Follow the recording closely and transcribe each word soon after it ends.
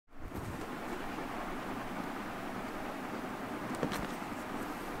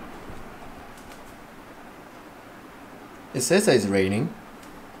It says that it's raining.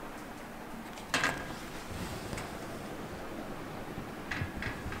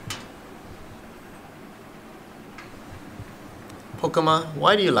 Pokemon,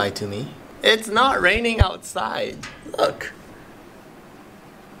 why do you lie to me? It's not raining outside. Look.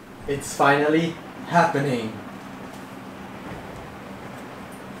 It's finally happening.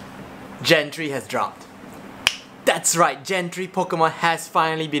 Gen 3 has dropped. That's right, Gen 3 Pokemon has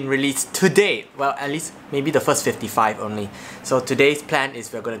finally been released today. Well, at least maybe the first 55 only. So today's plan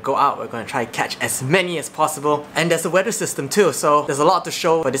is we're gonna go out, we're gonna try to catch as many as possible. And there's a weather system too, so there's a lot to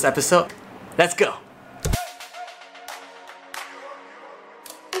show for this episode. Let's go!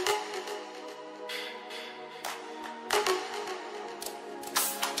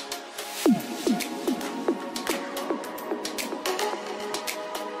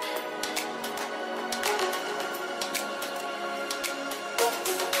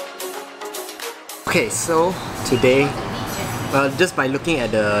 Okay, so today, well, just by looking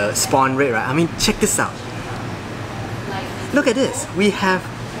at the spawn rate, right? I mean, check this out. Look at this. We have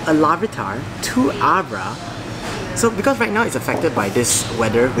a Larvitar, 2 Abra. So because right now it's affected by this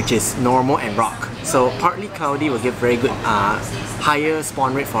weather, which is normal and rock. So partly cloudy will give very good, higher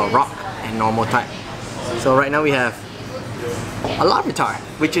spawn rate for rock and normal type. So right now we have a Larvitar,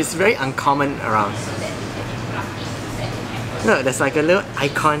 which is very uncommon around. Look, there's like a little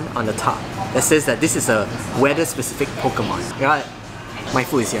icon on the top that says that this is a weather-specific Pokemon. Right? My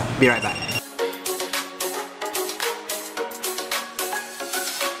food is here. Be right back.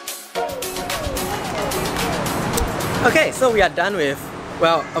 Okay, so we are done with,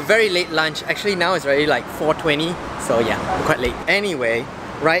 well, a very late lunch. Actually now it's already like 4:20, so yeah, we're quite late. Anyway,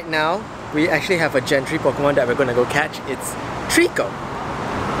 right now we actually have a Gen 3 Pokemon that we're gonna go catch. It's Trico.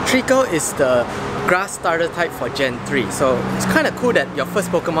 Trico is the grass starter type for Gen 3, so it's kind of cool that your first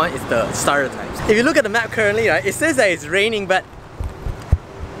Pokemon is the starter type. If you look at the map currently, right, it says that it's raining, but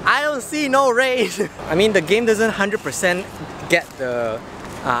I don't see no rain. I mean, the game doesn't 100% get the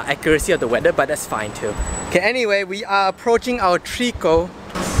accuracy of the weather, but that's fine too. Okay, anyway, we are approaching our Trico.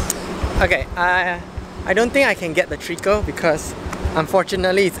 Okay, I don't think I can get the Trico because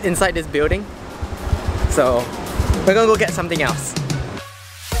unfortunately it's inside this building. So we're gonna go get something else.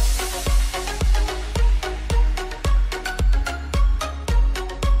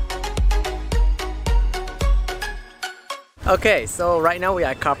 Okay, so right now we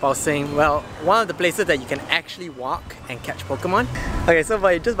are at Karpausing. Well, one of the places that you can actually walk and catch Pokemon. Okay, so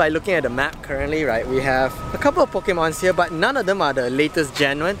just by looking at the map currently, right, we have a couple of Pokemons here, but none of them are the latest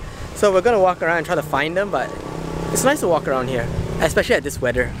Gen 1. So we're gonna walk around and try to find them, but it's nice to walk around here, especially at this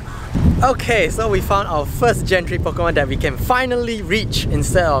weather. Okay, so we found our first Gen 3 Pokemon that we can finally reach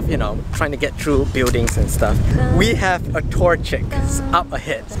instead of, you know, trying to get through buildings and stuff. We have a Torchic up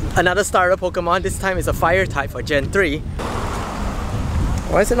ahead. Another starter Pokemon, this time is a fire type for Gen 3.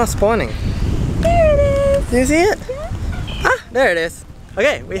 Why is it not spawning? There it is! Do you see it? Yeah. Ah, there it is.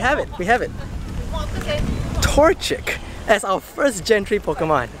 Okay, we have it, we have it. Torchic as our first Gen 3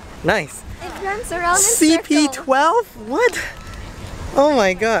 Pokemon. Nice. It runs around in CP12? What? Oh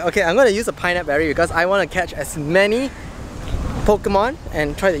my god. Okay, I'm gonna use a Pineapple Berry because I want to catch as many Pokemon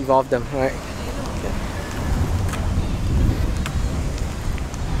and try to evolve them. Alright.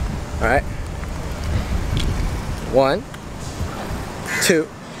 Alright. 1, 2.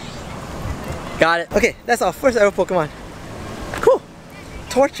 Got it. Okay, that's our first ever Pokemon. Cool.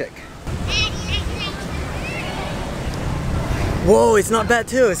 Torchic. Whoa, it's not bad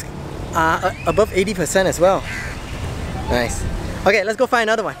too. It's above 80% as well. Nice. Okay, let's go find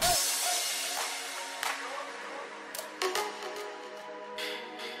another one.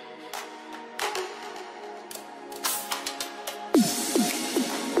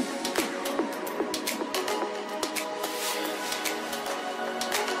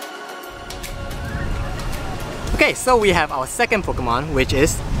 Okay, so we have our second Pokemon, which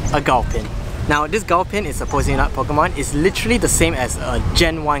is a Gulpin. Now, this Gulpin is a Poison Pokemon. It's literally the same as a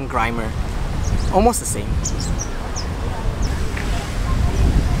Gen 1 Grimer. Almost the same.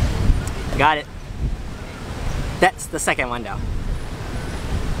 Got it. That's the second one down.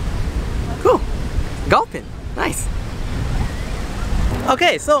 Cool. Gulpin. Nice.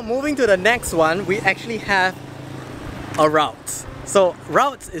 Okay, so moving to the next one, we actually have a Routes. So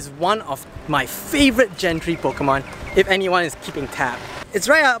Routes is one of my favorite Gen 3 Pokemon, if anyone is keeping tab. It's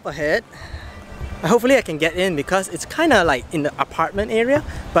right up ahead. Hopefully I can get in because it's kind of like in the apartment area,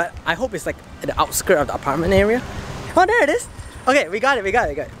 but I hope it's like at the outskirts of the apartment area. Oh, there it is. Okay, we got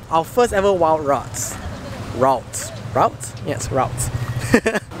it. Our first ever wild Routes. Routes? Yes, Routes.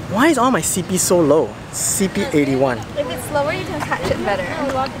 Why is all my CP so low? CP 81. If it's lower, you can catch it better.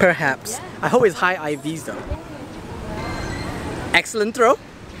 Perhaps. I hope it's high IVs though. Excellent throw.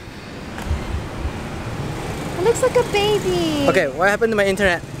 It looks like a baby. Okay, what happened to my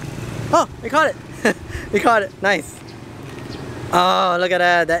internet? Oh, we caught it. We caught it. Nice. Oh, look at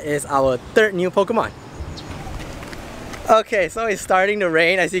that. That is our third new Pokemon. Okay, so it's starting to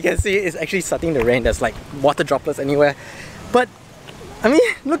rain. As you can see, it's actually starting to rain. There's like water droplets anywhere. But, I mean,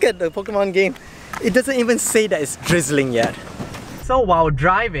 look at the Pokemon game. It doesn't even say that it's drizzling yet. So while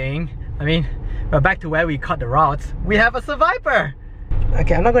driving, I mean, we're back to where we caught the routes. We have a Survivor!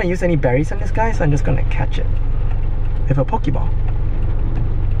 Okay, I'm not going to use any berries on this guy, so I'm just going to catch it with a Pokeball.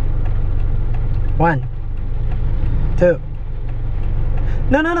 1, 2.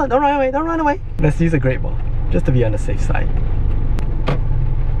 No, don't run away, don't run away. Let's use a Great Ball, just to be on the safe side.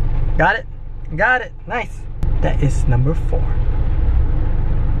 Got it, nice. That is number 4.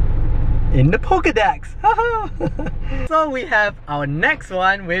 In the Pokedex! So we have our next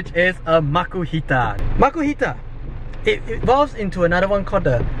one, which is a Makuhita. Makuhita, it evolves into another one called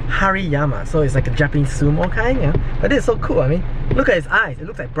the Hariyama. So it's like a Japanese sumo kind, yeah. But it's so cool, I mean, look at his eyes, it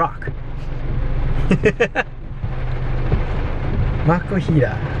looks like Brock.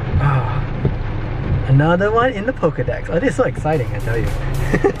 Makuhita. Oh, another one in the Pokedex. Oh, this is so exciting, I tell you.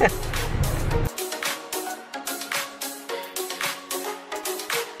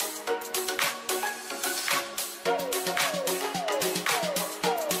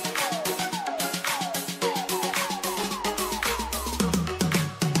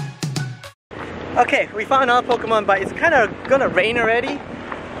 Okay, we found another Pokemon, but it's kind of gonna rain already.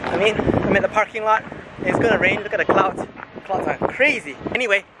 I mean, I'm in the parking lot. It's gonna rain. Look at the clouds. The clouds are crazy.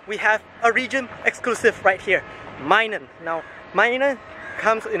 Anyway, we have a region exclusive right here, Minun. Now, Minun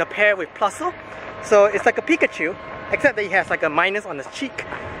comes in a pair with Plusle. So it's like a Pikachu, except that he has like a minus on his cheek.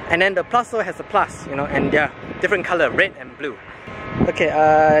 And then the Plusle has a plus, you know, and they're different color, red and blue. Okay,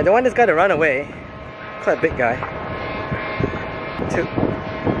 the one that's got to run away. Quite a big guy. 2.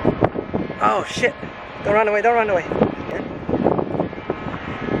 Oh shit! Don't run away, don't run away.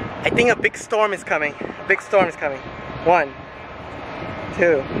 I think a big storm is coming. A big storm is coming. 1,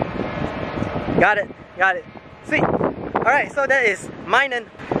 2. Got it. Sweet. Alright, so that is Minun.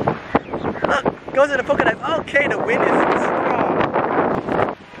 Look, goes to the Pokedex. Okay, the wind is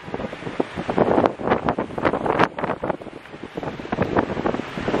strong.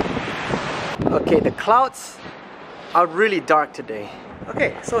 Okay, the clouds are really dark today.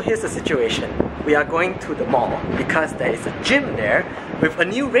 Okay, so here's the situation. We are going to the mall because there is a gym there with a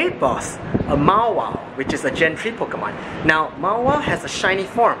new raid boss, a Mawile, which is a Gen 3 Pokemon. Now, Mawile has a shiny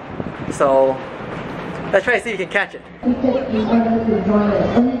form, so let's try to see if we can catch it.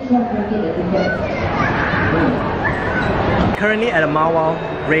 Currently at a Mawile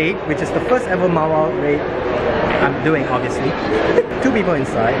raid, which is the first ever Mawile raid I'm doing, obviously. 2 people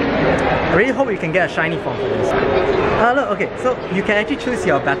inside. I really hope you can get a shiny form for this. Look, okay, so you can actually choose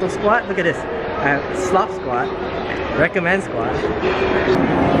your battle squad. Look at this. I have Slop squad, Recommend squad.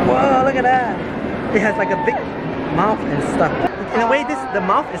 Whoa, look at that! It has like a big mouth and stuff. In a way, the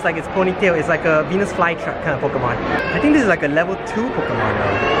mouth is like its ponytail. It's like a Venus flytrap kind of Pokemon. I think this is like a level 2 Pokemon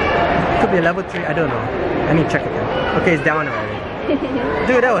though. Could be a level 3, I don't know. Let me check again. Okay, it's down already.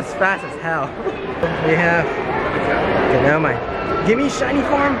 Dude, that was fast as hell. We have... Okay, never mind. Give me shiny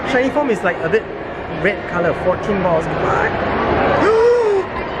form. Shiny form is like a bit red color, 14 balls.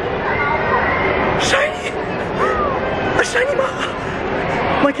 Shiny! A shiny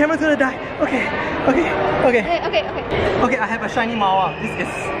Mawile! My camera's gonna die. Okay. Okay, I have a shiny Mawile. This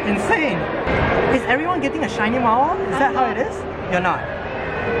is insane. Is everyone getting a shiny Mawile? Is that how it is? You're not.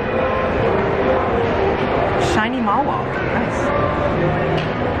 Shiny Mawile. Nice.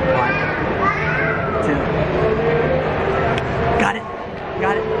 1, 2. Got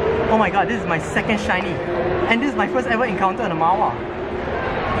it. Oh my god, this is my second shiny. And this is my first ever encounter on a Mawile.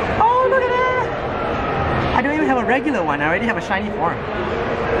 Oh, look at that! I don't even have a regular one. I already have a shiny form.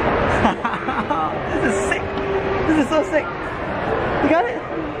 This is sick. This is so sick. You got it?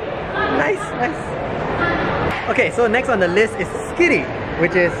 Nice. Okay, so next on the list is Skitty,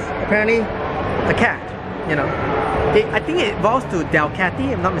 which is apparently a cat, you know. I think it evolves to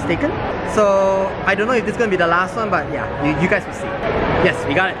Delcatty, if I'm not mistaken. So, I don't know if this is going to be the last one, but yeah, you guys will see. Yes,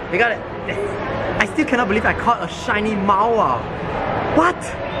 we got it. Yes. I still cannot believe I caught a shiny Mawile. What?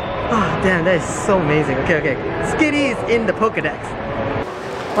 Oh, damn, that is so amazing. Okay. Skitty is in the Pokedex.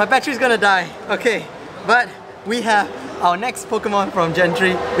 My battery's gonna die. Okay, but we have our next Pokemon from Gen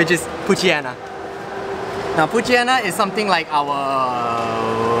 3, which is Poochyena. Now, Poochyena is something like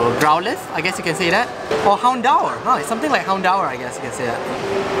our Growlithe, I guess you can say that. Or Houndour. Oh, it's something like Houndour, I guess you can say that.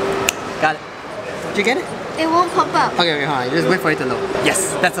 Got it. Did you get it? It won't pop up. Okay, hold on. Just wait for it to load.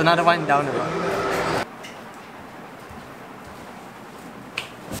 Yes, that's another one down the road.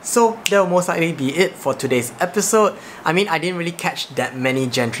 So that will most likely be it for today's episode. I mean, I didn't really catch that many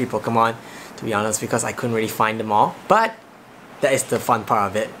Gentry Pokemon, to be honest, because I couldn't really find them all. But that is the fun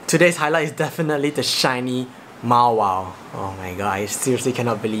part of it. Today's highlight is definitely the shiny Mawile. Oh my god, I seriously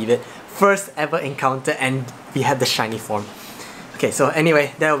cannot believe it. First ever encounter and we had the shiny form. Okay, so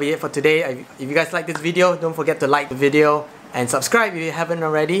anyway, that will be it for today. If you guys like this video, don't forget to like the video and subscribe if you haven't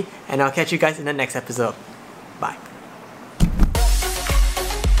already. And I'll catch you guys in the next episode. Bye.